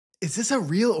Is this a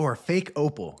real or a fake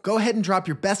opal? Go ahead and drop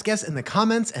your best guess in the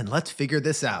comments and let's figure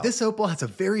this out. This opal has a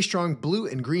very strong blue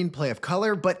and green play of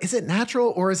color, but is it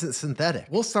natural or is it synthetic?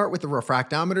 We'll start with the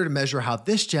refractometer to measure how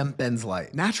this gem bends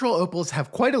light. Natural opals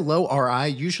have quite a low RI,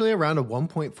 usually around a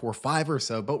 1.45 or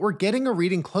so, but we're getting a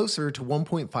reading closer to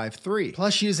 1.53.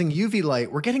 Plus, using UV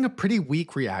light, we're getting a pretty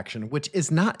weak reaction, which is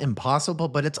not impossible,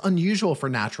 but it's unusual for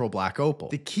natural black opal.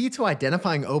 The key to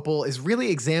identifying opal is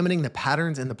really examining the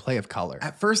patterns and the play of color.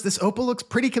 At first, this opal looks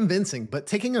pretty convincing, but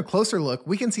taking a closer look,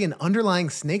 we can see an underlying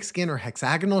snakeskin or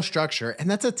hexagonal structure,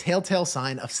 and that's a telltale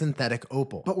sign of synthetic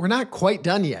opal. But we're not quite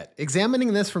done yet.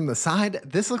 Examining this from the side,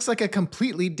 this looks like a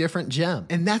completely different gem.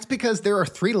 And that's because there are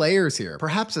 3 layers here.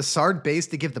 Perhaps a sard base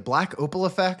to give the black opal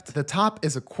effect. The top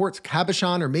is a quartz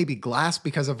cabochon or maybe glass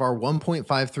because of our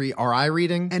 1.53 RI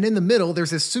reading. And in the middle,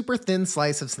 there's a super thin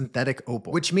slice of synthetic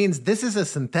opal, which means this is a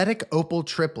synthetic opal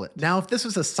triplet. Now, if this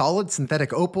was a solid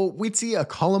synthetic opal, we'd see a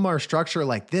columnar structure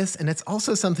like this, and it's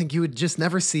also something you would just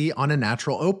never see on a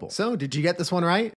natural opal. So, did you get this one right?